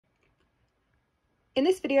In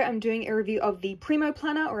this video, I'm doing a review of the Primo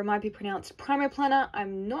Planner, or it might be pronounced Primo Planner.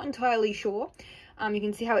 I'm not entirely sure. You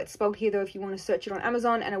can see how it's spelled here though if you want to search it on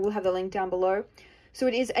Amazon, and I will have the link down below. So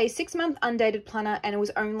it is a 6-month undated planner, and it was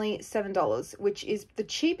only $7, which is the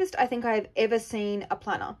cheapest I think I have ever seen a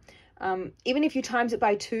planner. Even if you times it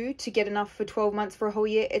by 2 to get enough for 12 months for a whole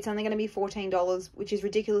year, it's only going to be $14, which is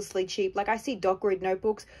ridiculously cheap. Like, I see doc grid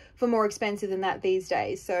notebooks for more expensive than that these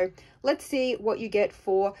days. So let's see what you get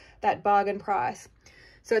for that bargain price.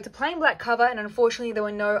 So it's a plain black cover, and unfortunately there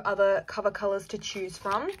were no other cover colors to choose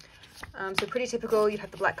from. So pretty typical, you'd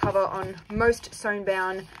have the black cover on most sewn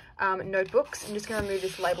bound notebooks. I'm just going to remove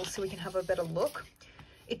this label so we can have a better look.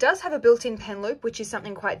 It does have a built-in pen loop, which is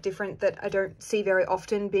something quite different that I don't see very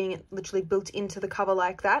often, being literally built into the cover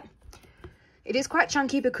like that. It is quite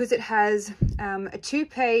chunky because it has a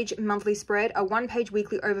 2-page monthly spread, a 1-page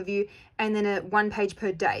weekly overview, and then a 1-page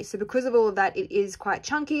per day. So because of all of that, it is quite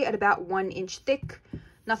chunky at about 1 inch thick.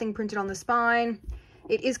 Nothing printed on the spine.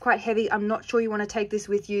 It is quite heavy. I'm not sure you want to take this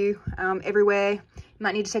with you everywhere. You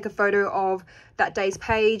might need to take a photo of that day's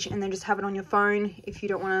page and then just have it on your phone if you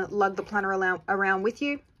don't want to lug the planner around with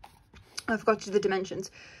you. I forgot to do the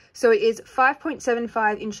dimensions. So it is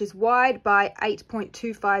 5.75 inches wide by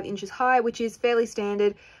 8.25 inches high, which is fairly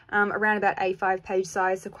standard, around about A5 page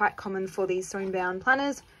size, so quite common for these sewn bound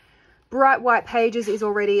planners. Bright white pages is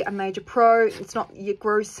already a major pro. It's not your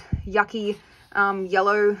gross, yucky,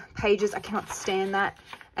 yellow pages. I cannot stand that,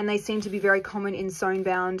 and they seem to be very common in sewn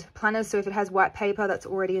bound planners, so if it has white paper, that's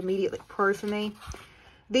already immediately pro for me.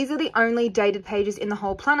 These are the only dated pages in the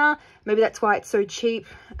whole planner. Maybe that's why it's so cheap.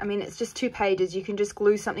 I mean, it's just 2 pages. You can just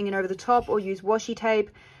glue something in over the top or use washi tape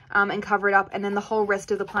and cover it up, and then the whole rest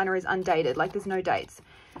of the planner is undated, like there's no dates.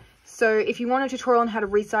 So if you want a tutorial on how to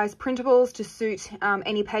resize printables to suit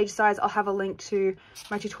any page size, I'll have a link to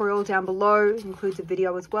my tutorial down below. It includes a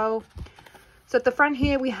video as well. So at the front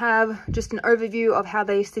here, we have just an overview of how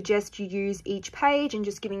they suggest you use each page, and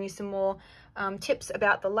just giving you some more tips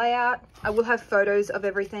about the layout. I will have photos of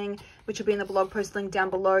everything, which will be in the blog post link down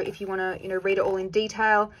below if you want to, read it all in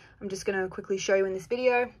detail. I'm just going to quickly show you in this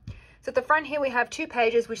video. So at the front here, we have 2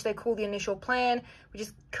 pages, which they call the initial plan, which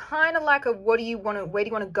is kind of like a where do you want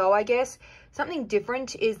to go, I guess. Something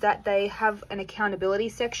different is that they have an accountability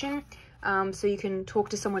section, so you can talk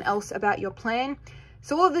to someone else about your plan.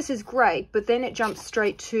 So all of this is great, but then it jumps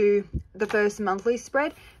straight to the first monthly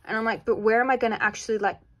spread, and I'm like, but where am I going to actually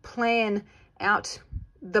like plan out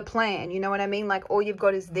the plan? You know what I mean? Like, all you've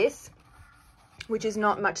got is this, which is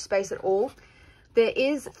not much space at all. There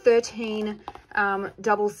is 13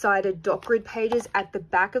 double-sided dot grid pages at the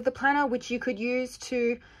back of the planner, which you could use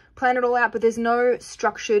to plan it all out, but there's no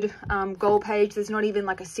structured goal page. There's not even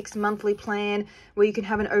like a 6-monthly plan where you can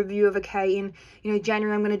have an overview of, okay, in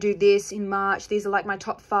January I'm going to do this, in March these are like my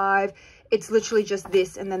top 5. It's literally just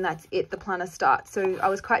this, and then that's it, the planner starts. So I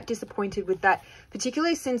was quite disappointed with that,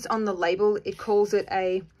 particularly since on the label it calls it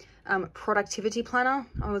a productivity planner.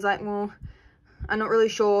 I was like, well, I'm not really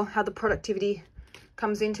sure how the productivity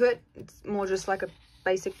comes into it. It's more just like a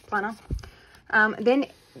basic planner. Then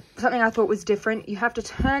something I thought was different, you have to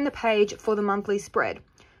turn the page for the monthly spread.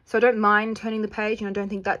 So I don't mind turning the page, and I don't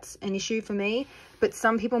think that's an issue for me, but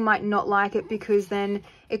some people might not like it because then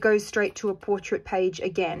it goes straight to a portrait page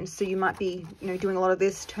again. So you might be, doing a lot of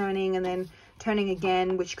this turning and then turning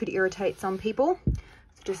again, which could irritate some people.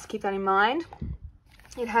 So just keep that in mind.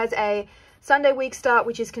 It has a Sunday week start,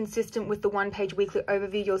 which is consistent with the 1-page weekly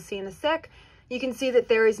overview you'll see in a sec. You can see that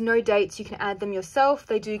there is no dates. You can add them yourself.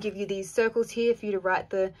 They do give you these circles here for you to write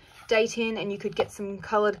the date in, and you could get some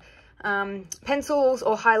colored pencils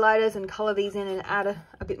or highlighters and color these in and add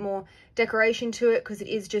a bit more decoration to it, because it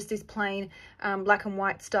is just this plain black and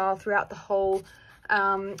white style throughout the whole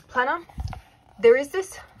planner. There is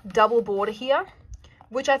this double border here,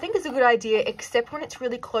 which I think is a good idea, except when it's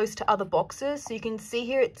really close to other boxes. So you can see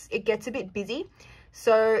here it gets a bit busy.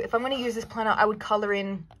 So if I'm going to use this planner, I would color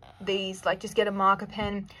in these, like just get a marker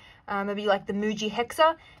pen, maybe like the Muji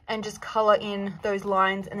Hexa, and just color in those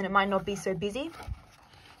lines, and then it might not be so busy.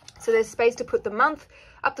 So there's space to put the month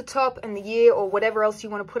up the top and the year or whatever else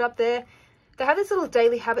you want to put up there. They have this little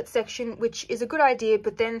daily habit section, which is a good idea,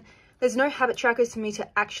 but then there's no habit trackers for me to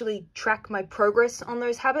actually track my progress on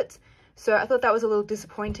those habits. So I thought that was a little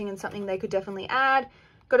disappointing and something they could definitely add.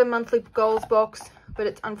 Got a monthly goals box, but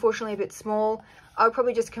it's unfortunately a bit small. I would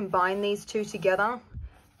probably just combine these 2 together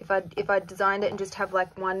if I designed it and just have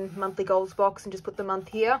like 1 monthly goals box and just put the month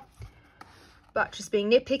here. But just being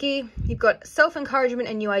nitpicky, you've got self-encouragement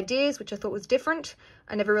and new ideas, which I thought was different.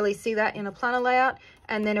 I never really see that in a planner layout.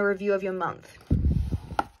 And then a review of your month.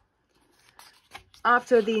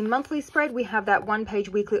 After the monthly spread, we have that 1-page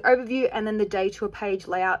weekly overview and then the day to a page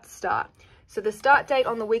layout start. So the start date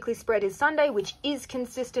on the weekly spread is Sunday, which is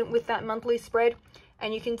consistent with that monthly spread.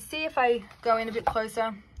 And you can see if I go in a bit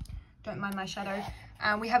closer, don't mind my shadow,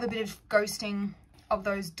 we have a bit of ghosting of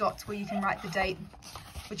those dots where you can write the date,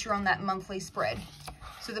 which are on that monthly spread.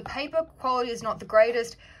 So the paper quality is not the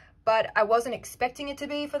greatest, but I wasn't expecting it to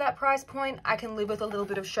be for that price point. I can live with a little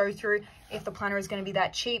bit of show through. If the planner is going to be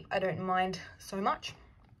that cheap, I don't mind so much.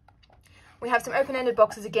 We have some open-ended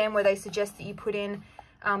boxes again where they suggest that you put in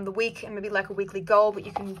the week and maybe like a weekly goal, but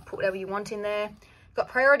you can put whatever you want in there. Got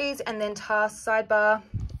priorities and then tasks sidebar,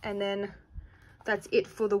 and then that's it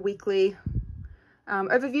for the weekly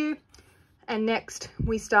overview. And next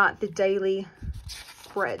we start the daily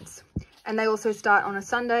spreads, and they also start on a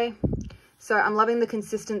Sunday. So I'm loving the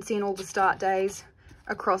consistency in all the start days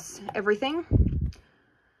across everything.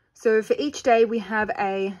 So for each day we have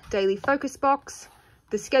a daily focus box,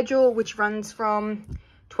 the schedule, which runs from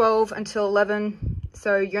 12 until 11.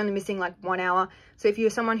 So you're only missing like 1 hour. So if you're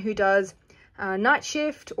someone who does night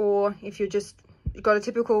shift, or if you're just got a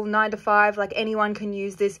typical 9 to 5, like anyone can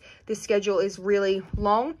use this. This schedule is really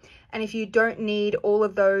long. And if you don't need all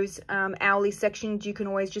of those hourly sections, you can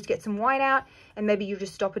always just get some whiteout and maybe you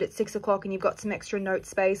just stop it at 6 o'clock and you've got some extra note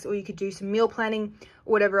space, or you could do some meal planning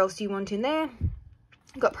or whatever else you want in there.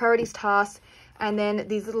 You've got priorities, tasks, and then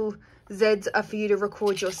these little Zs are for you to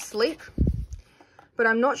record your sleep. But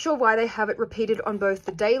I'm not sure why they have it repeated on both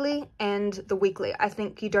the daily and the weekly. I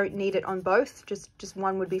think you don't need it on both, just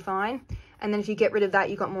one would be fine. And then if you get rid of that,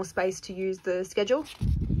 you've got more space to use the schedule.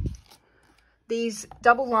 These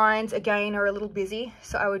double lines, again, are a little busy,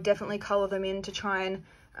 so I would definitely color them in to try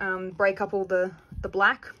and break up all the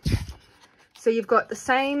black. So you've got the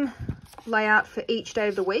same layout for each day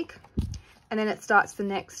of the week, and then it starts the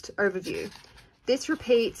next overview. This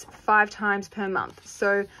repeats 5 times per month,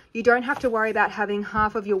 so you don't have to worry about having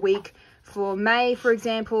half of your week for May, for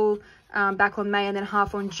example, back on May, and then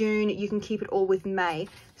half on June. You can keep it all with May.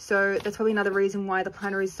 So that's probably another reason why the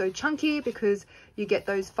planner is so chunky, because you get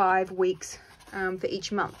those 5 weeks for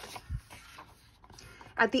each month.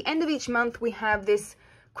 At the end of each month, we have this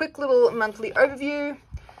quick little monthly overview,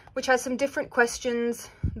 which has some different questions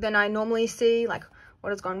than I normally see, like what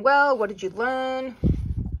has gone well, what did you learn,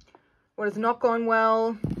 what has not gone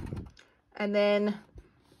well, and then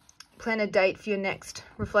plan a date for your next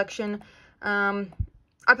reflection. I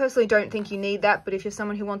personally don't think you need that, but if you're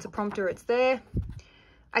someone who wants a prompter, it's there.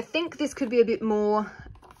 I think this could be a bit more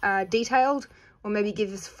detailed, or maybe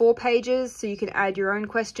give us 4 pages so you can add your own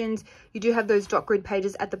questions. You do have those dot grid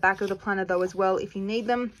pages at the back of the planner though as well if you need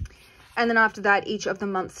them. And then after that, each of the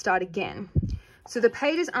months start again. So the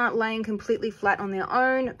pages aren't laying completely flat on their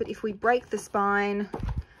own, but if we break the spine,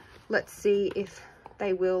 let's see if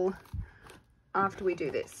they will after we do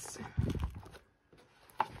this.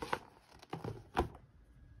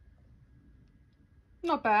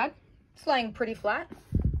 Not bad. It's laying pretty flat.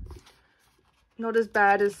 Not as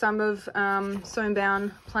bad as some of sewn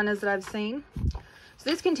bound planners that I've seen. So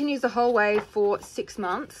this continues the whole way for 6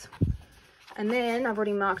 months. And then I've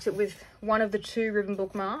already marked it with one of the 2 ribbon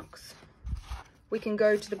bookmarks. We can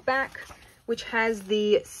go to the back, which has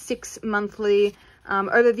the 6 monthly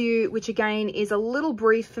overview, which again is a little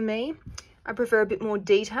brief for me. I prefer a bit more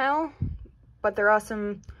detail, but there are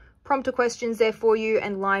some prompter questions there for you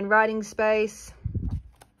and line writing space.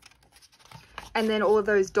 And then all of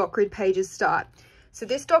those dot grid pages start. So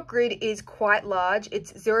this dot grid is quite large.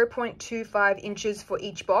 It's 0.25 inches for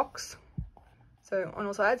each box, so on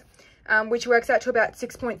all sides, which works out to about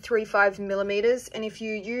 6.35 millimeters. And if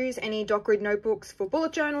you use any dot grid notebooks for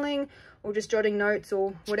bullet journaling or just jotting notes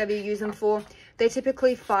or whatever you use them for, they're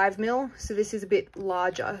typically 5 mil, so this is a bit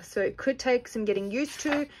larger. So it could take some getting used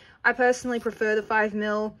to. I personally prefer the 5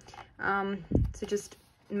 mil, so just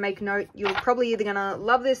make note, you're probably either gonna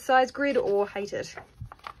love this size grid or hate it.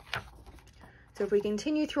 So if we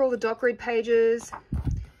continue through all the dot grid pages,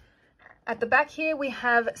 at the back here we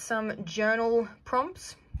have some journal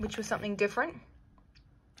prompts, which was something different.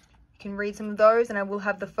 You can read some of those, and I will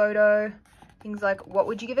have the photo. Things like, what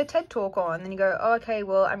would you give a TED talk on? And then you go, oh, okay,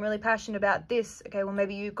 well, I'm really passionate about this. Okay, well,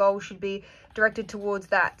 maybe your goal should be directed towards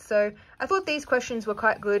that. So I thought these questions were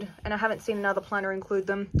quite good, and I haven't seen another planner include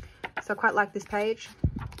them. So I quite like this page.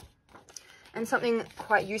 And something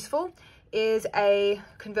quite useful is a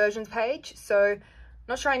conversions page. So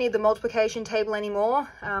not sure I need the multiplication table anymore.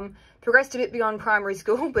 Progressed a bit beyond primary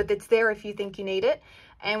school, but it's there if you think you need it.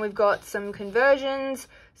 And we've got some conversions.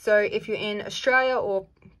 So if you're in Australia or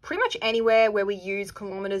pretty much anywhere where we use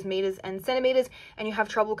kilometers, meters, and centimeters, and you have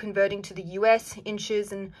trouble converting to the US,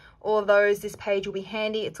 inches, and all of those, this page will be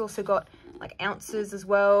handy. It's also got like ounces as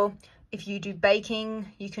well. If you do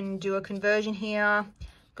baking, you can do a conversion here.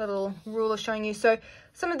 Got a little ruler showing you. So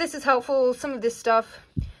some of this is helpful, some of this stuff,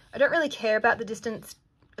 I don't really care about the distance,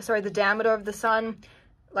 sorry, the diameter of the sun.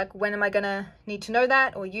 Like, when am I gonna need to know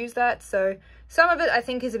that or use that? So some of it I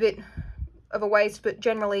think is a bit of a waste, but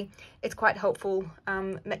generally it's quite helpful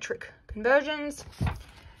metric conversions.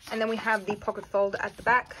 And then we have the pocket fold at the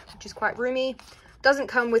back, which is quite roomy. Doesn't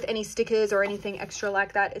come with any stickers or anything extra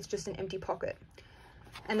like that. It's just an empty pocket.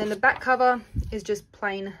 And then the back cover is just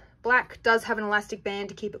plain black. Does have an elastic band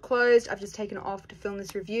to keep it closed. I've just taken it off to film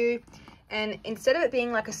this review. And instead of it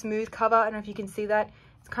being like a smooth cover, I don't know if you can see that,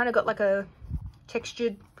 it's kind of got like a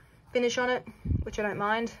textured finish on it, which I don't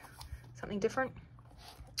mind. Something different.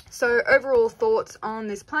 So overall thoughts on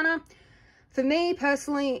this planner. For me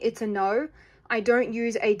personally, it's a no. I don't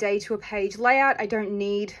use a day to a page layout. I don't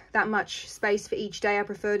need that much space for each day. I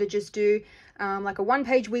prefer to just do like a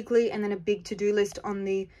 1-page weekly and then a big to-do list on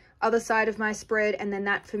the other side of my spread. And then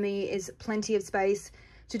that for me is plenty of space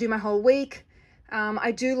to do my whole week.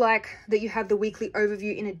 I do like that you have the weekly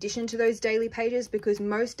overview in addition to those daily pages, because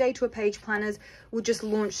most day to a page planners will just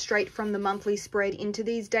launch straight from the monthly spread into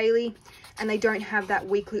these daily, and they don't have that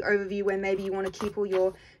weekly overview where maybe you want to keep all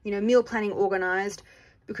your, you know, meal planning organized.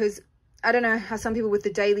 Because I don't know how some people with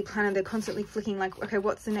the daily planner, they're constantly flicking like, okay,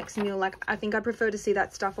 what's the next meal? Like, I think I prefer to see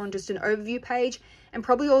that stuff on just an overview page, and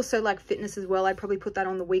probably also like fitness as well. I'd probably put that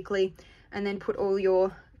on the weekly and then put all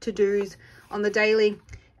your to-dos on the daily.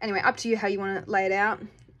 Anyway, up to you how you want to lay it out.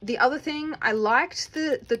 The other thing, I liked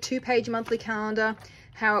the 2-page monthly calendar,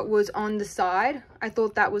 how it was on the side. I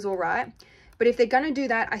thought that was all right. But if they're going to do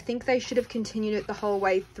that, I think they should have continued it the whole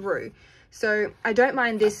way through. So I don't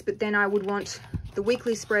mind this, but then I would want the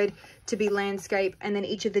weekly spread to be landscape and then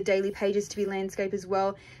each of the daily pages to be landscape as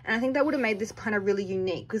well. And I think that would have made this planner really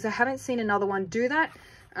unique, because I haven't seen another one do that.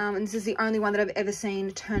 And this is the only one that I've ever seen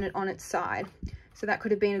turn it on its side. So that could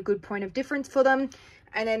have been a good point of difference for them.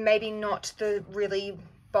 And then maybe not the really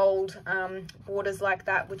bold borders like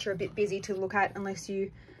that, which are a bit busy to look at unless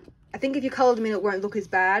you, I think if you colored them in, it won't look as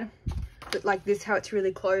bad. But like this, how it's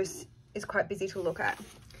really close, is quite busy to look at.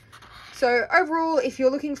 So overall, if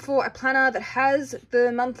you're looking for a planner that has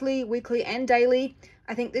the monthly, weekly, and daily,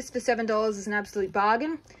 I think this for $7 is an absolute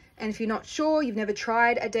bargain. And if you're not sure, you've never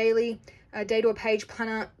tried a day to a page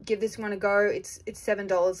planner, give this one a go. It's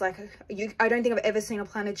 $7. Like, I don't think I've ever seen a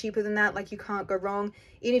planner cheaper than that. Like, you can't go wrong.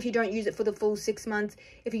 Even if you don't use it for the full 6 months,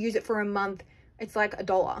 if you use it for a month, it's like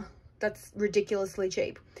 $1. That's ridiculously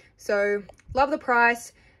cheap. So love the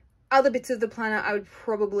price. Other bits of the planner I would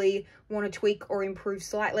probably want to tweak or improve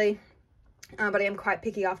slightly, but I am quite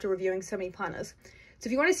picky after reviewing so many planners. So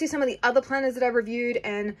if you want to see some of the other planners that I've reviewed,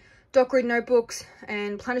 and doc grid notebooks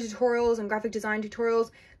and planner tutorials and graphic design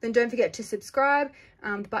tutorials, then don't forget to subscribe.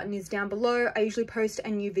 The button is down below. I usually post a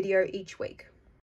new video each week.